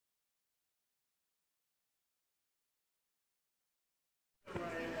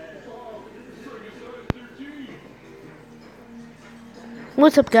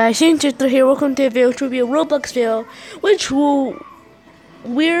What's up, guys? Shane3 here. Welcome to a video to be a Roblox video,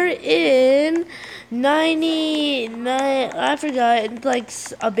 we're in 99. I forgot. It's like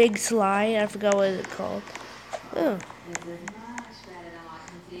a big slide. I forgot what it's called. Oh,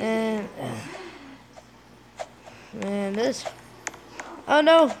 and this. Oh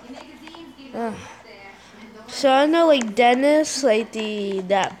no. Uh, So I know, like Dennis, like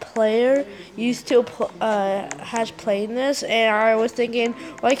that player used to has played this, and I was thinking,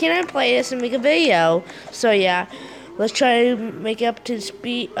 why can't I play this and make a video? So yeah, let's try to make it up to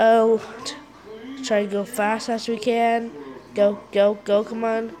speed. Try to go fast as we can. Go, go, go! Come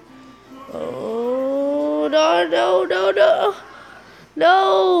on! Oh no, no, no, no!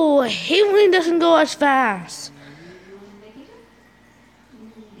 No! I hate when it doesn't go as fast.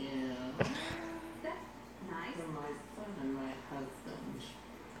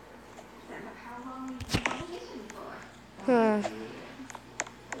 Huh.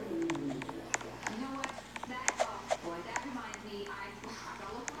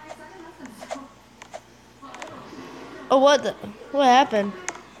 Oh, what happened?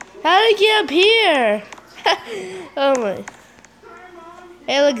 How did I get up here? Oh my.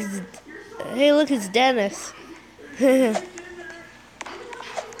 Hey look, it's Dennis.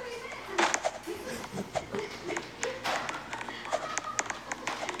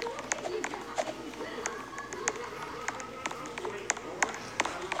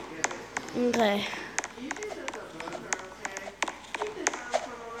 Okay.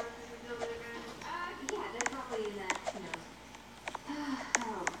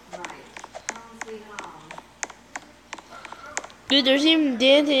 Dude, there's even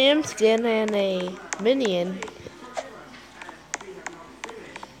Dan Tam skin and a minion.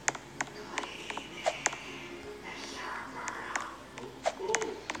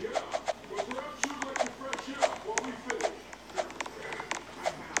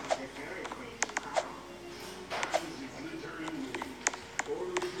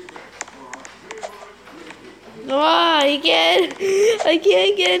 I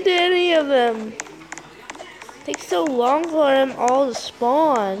can't get into any of them. It takes so long for them all to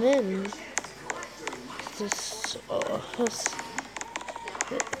spawn in. Just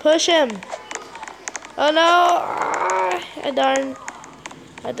push him. Oh no! I darn.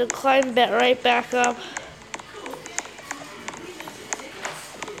 I had to climb right back up.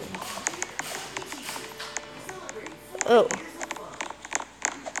 Oh.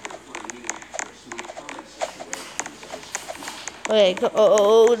 Okay, go,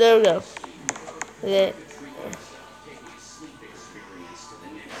 oh, there we go. Okay.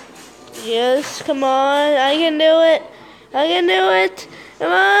 Yes, come on, I can do it. I can do it.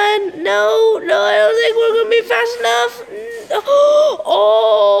 Come on. No, I don't think we're going to be fast enough. Oh,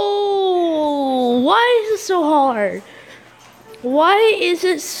 why is it so hard? Why is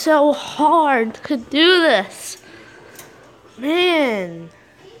it so hard to do this? Man.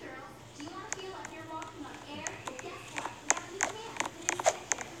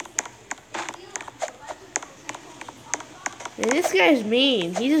 Man, this guy's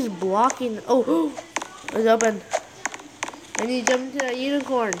mean. He's just blocking. Oh, it's open. I need to jump into that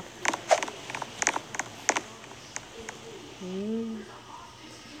unicorn.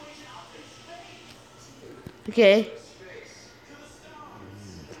 Okay.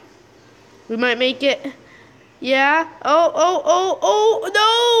 We might make it. Yeah. Oh,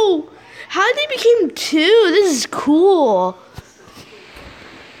 no! How did they become two? This is cool.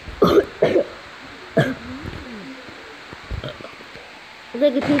 It's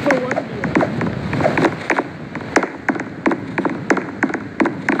like a 2-for-1 deal.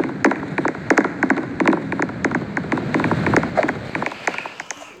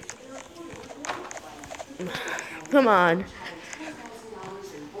 Come on.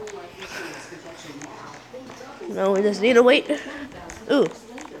 No, we just need to wait. Ooh.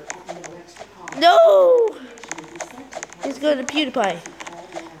 No! He's going to PewDiePie.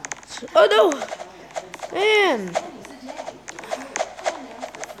 Oh no! Man!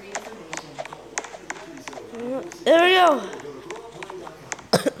 There we go.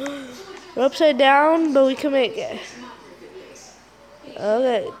 We're upside down, but we can make it.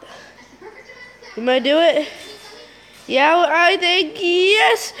 Okay. We might do it. Yeah, I think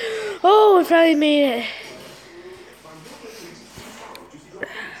yes. Oh, we finally made it.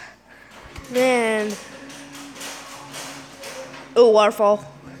 Man. Oh, waterfall.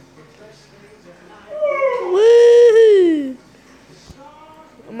 Woo!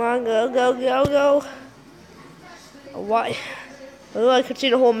 Come on, go. Why? Oh, I could see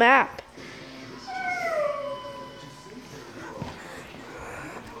the whole map.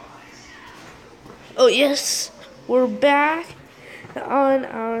 Oh, yes. We're back.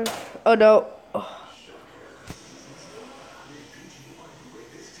 On. Oh no. Oh.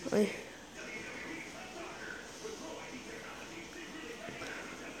 Wait.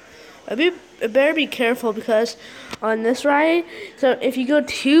 I better be careful because on this ride, so if you go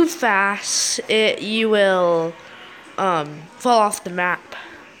too fast, you will fall off the map.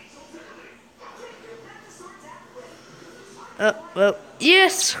 Oh,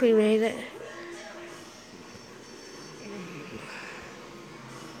 yes, we made it.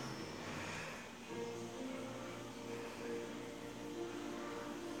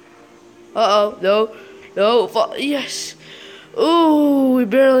 No, yes. Ooh, we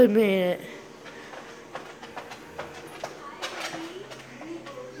barely made it.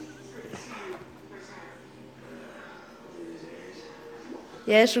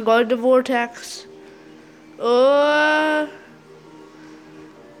 Yes, we're going to Vortex. We're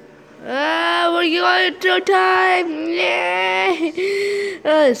going through time. Yay!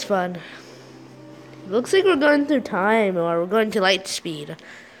 Oh, it's fun. Looks like we're going through time, or we're going to light speed.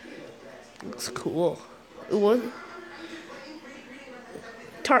 Looks cool. Ooh, what?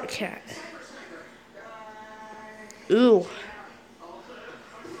 Tart cat. Ooh.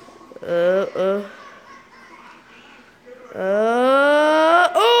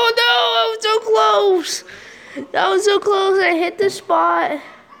 Oh no! I was so close. That was so close. I hit the spot.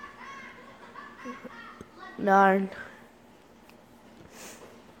 Darn.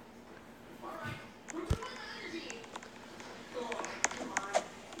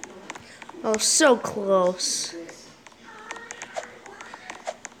 Oh, so close.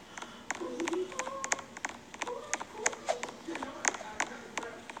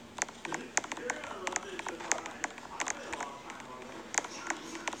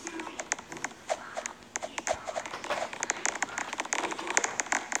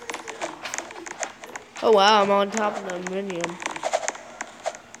 Oh wow, I'm on top of the minion.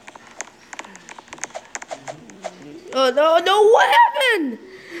 Oh no, what happened?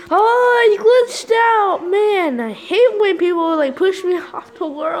 Oh, I glitched out. Man, I hate when people like push me off the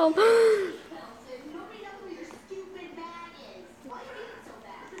world.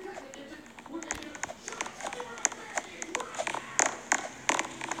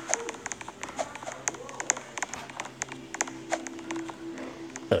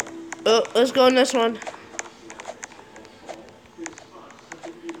 Oh, let's go on this one.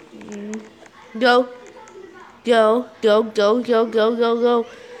 Go. Go.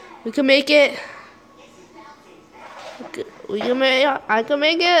 We can make it. We can make it. I can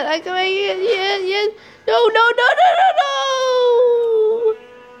make it. Yeah. No.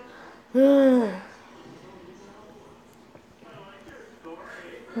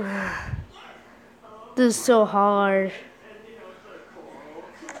 This is so hard.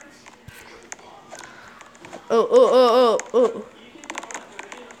 Oh.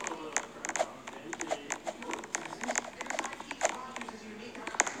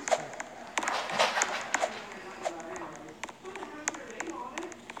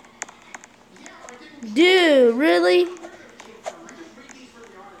 Dude, really?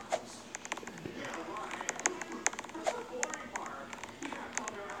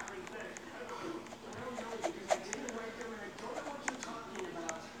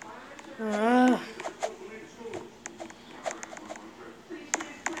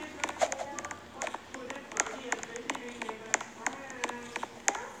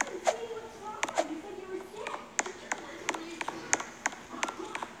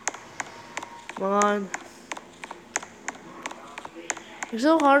 Come on. It's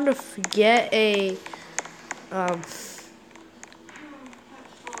so hard to get a,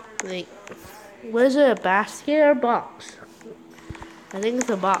 like, what is it, a basket or a box? I think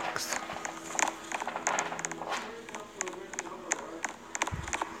it's a box.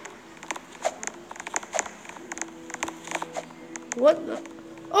 What the?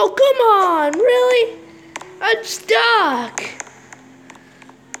 Oh, come on, really? I'm stuck.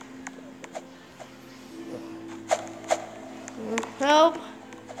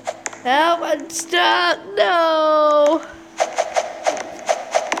 Help, I'm stuck, no.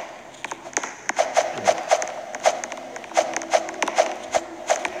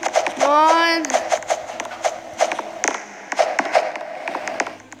 Come on.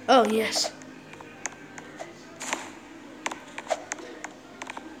 Oh, yes.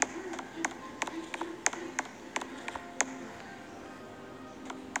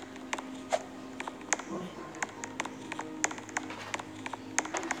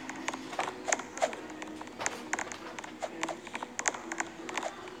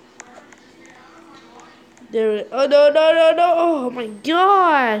 There. Oh no! Oh my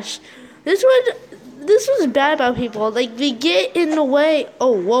gosh! This one. this was bad about people. Like, they get in the way.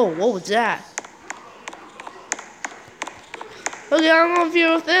 Oh, whoa, what was that? Okay, I'm on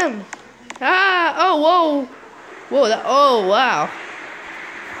fear with them. Ah, oh, whoa. Whoa, oh, wow.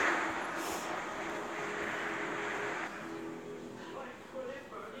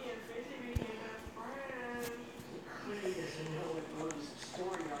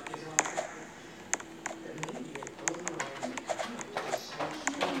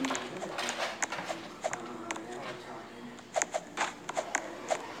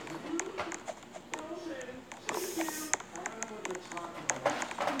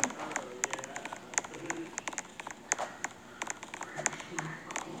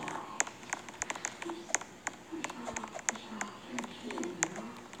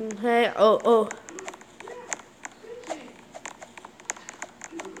 Okay, oh.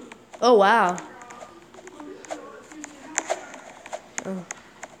 Oh, wow. Oh.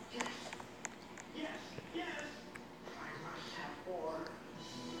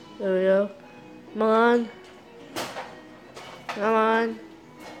 There we go. Come on. Come on.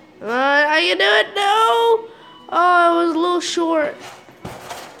 Come on. I can do it. No. Oh, I was a little short.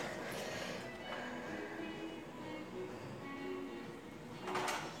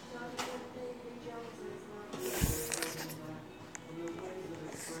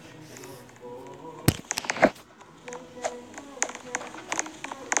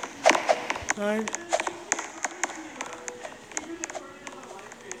 Darn.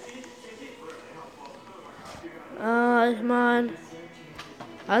 Come on.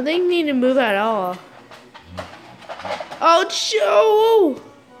 I don't think you need to move at all. Oh, Joe!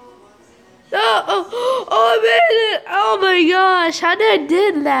 Oh, I made it! Oh my gosh, how did I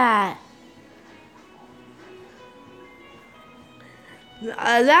did that?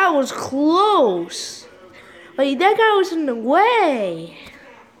 That was close. Like, that guy was in the way.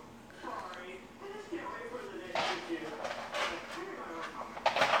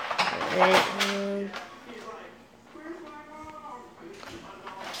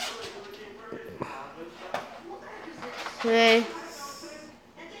 Hey.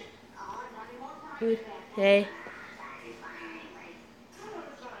 Hey.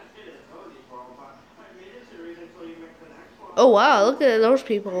 Oh wow, look at those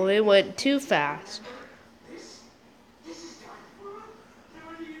people. They went too fast.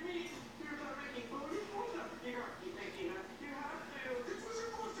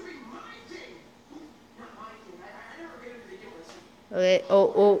 Okay,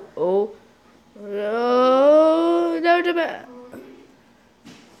 oh. Oh, no.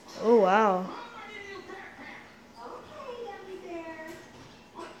 Oh wow.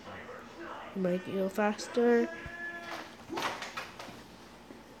 Make it go faster.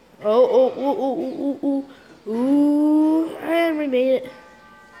 Ooh, and we made it.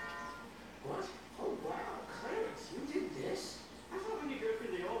 What? Oh wow, Clarence, you did this? I thought when you go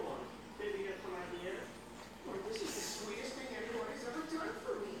through the old one, maybe you get some idea. Or this is the sweetest thing anyone has ever done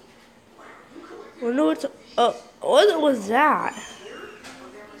for me. Wow, you collected. Wonder what's what was that?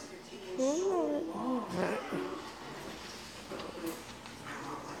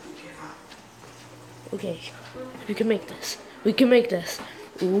 Okay, we can make this. We can make this.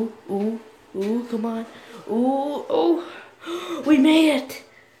 Ooh, come on. Ooh, we made it.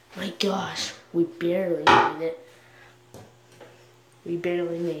 My gosh, we barely made it. We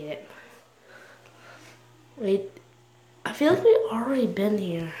barely made it. Wait, I feel like we've already been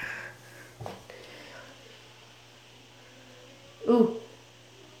here. Ooh.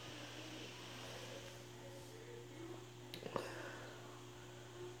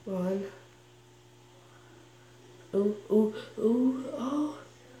 One. Ooh, oh.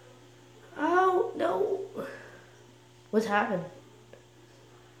 Oh, no. What's happened?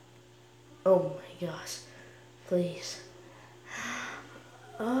 Oh my gosh. Please.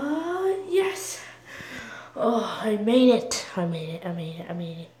 Yes. Oh, I made it. I made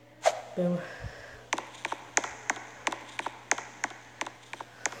it. Boom.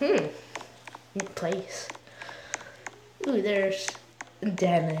 Good place. Ooh, there's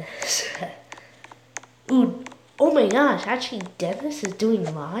Dennis. Ooh, oh my gosh, actually Dennis is doing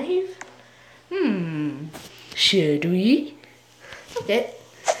live? Should we? Okay,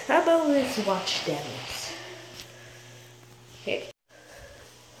 how about let's watch Dennis? Okay.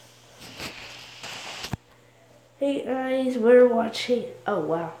 Hey guys, we're watching, oh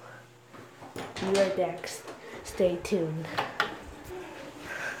wow. Be right back, stay tuned.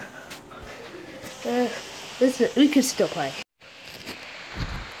 Listen, we could still play.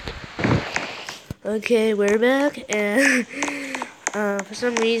 Okay, we're back, and for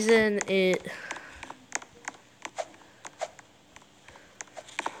some reason it.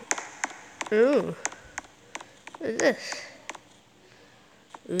 Ooh. What is this?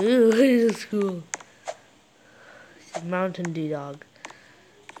 Ooh, this is cool. It's a Mountain Dew dog.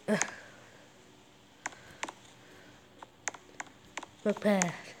 Look past.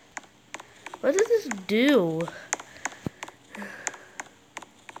 What does this do?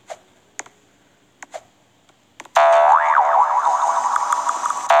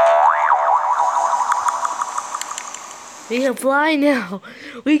 We can fly now.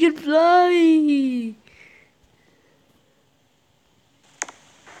 We can fly.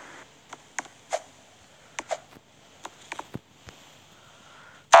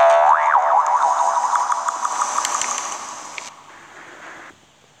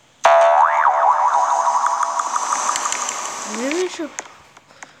 Really sure.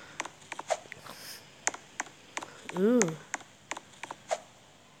 Ooh.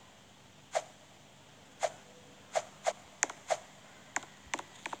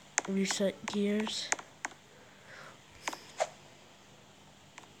 Reset gears.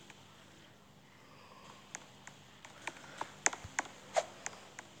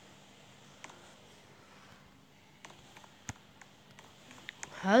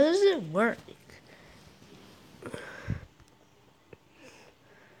 How does it work?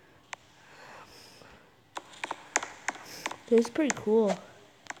 It's pretty cool.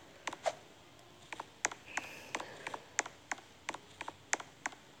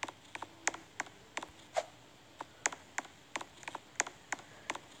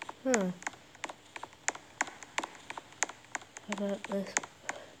 Huh. How about this?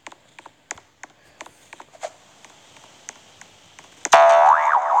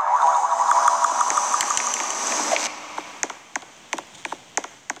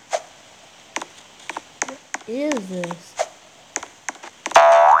 What is this?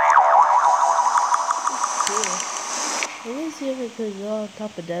 Cool. Let me see if I could go on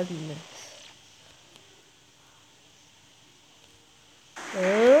top of that in this.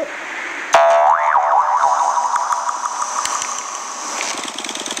 Oh.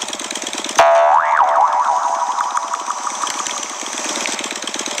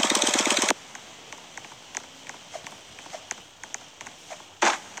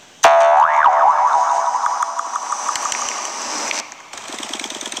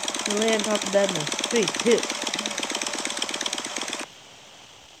 Lay on top of that in 3, 2.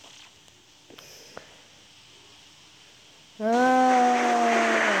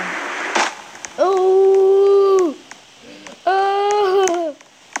 Oh! Oh!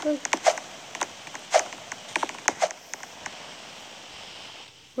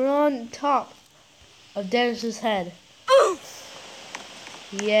 We're on top of Dennis's head.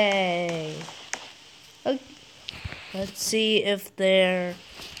 Yay! Okay. Let's see if Dennis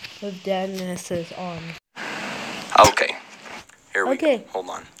is on. Okay, here we go. Hold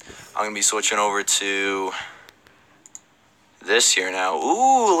on. I'm gonna be switching over to this here now.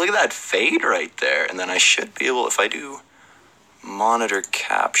 Ooh, look at that fade right there. And then I should be able, if I do monitor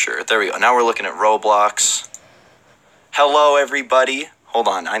capture. There we go. Now we're looking at Roblox. Hello, everybody. Hold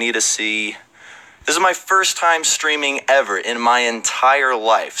on. I need to see. This is my first time streaming ever in my entire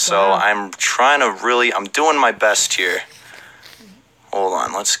life. So wow. I'm trying to really, I'm doing my best here. Hold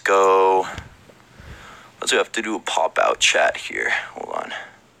on. Let's go. Let's have to do a pop-out chat here. Hold on.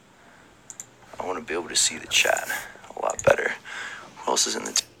 I want to be able to see the chat a lot better. Who else is in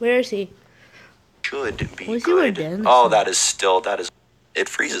the Where is he? Should be Where's good. Dennis? Oh, that is, it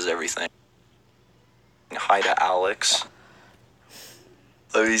freezes everything. Hi to Alex.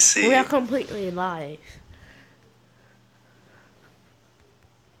 Let me see. We are completely live.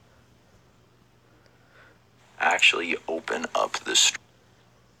 Actually open up the stream.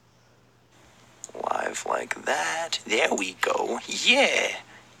 Live like that. There we go. Yeah.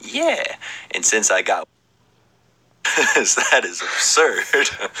 Yeah. And since I got that is absurd.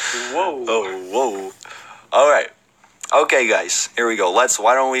 Whoa. Oh, whoa. All right. Okay, guys. Here we go.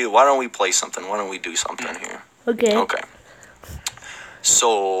 Why don't we play something? Why don't we do something here? Okay. Okay.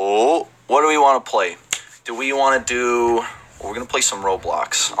 So, what do we want to play? Do we want to do... Well, we're going to play some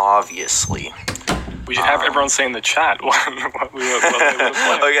Roblox, obviously. We should have everyone say in the chat what we want to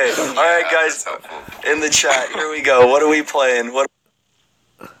play. Okay, all right, guys. In the chat, here we go. What are we playing?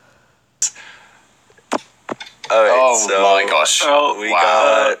 All right, so my gosh. We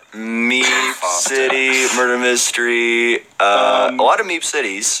got Meep City, Murder Mystery, a lot of Meep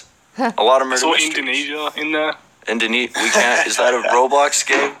Cities, a lot of Murder So Mysteries. Indonesia in there? Indonesia, we can't, is that a Roblox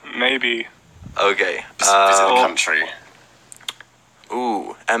game? Maybe. Okay. Visit the country.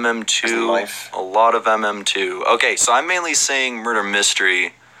 Ooh, MM2, a lot of MM2. Okay, so I'm mainly saying Murder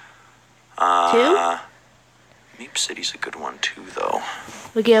Mystery. 2? Meep City's a good one too, though.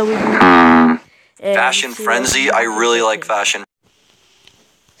 Okay, Fashion Frenzy. I really like Fashion.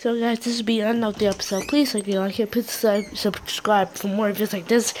 So guys, this will be the end of the episode. Please like it, please subscribe for more videos like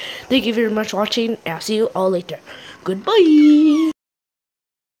this. Thank you very much for watching, and I'll see you all later. Goodbye!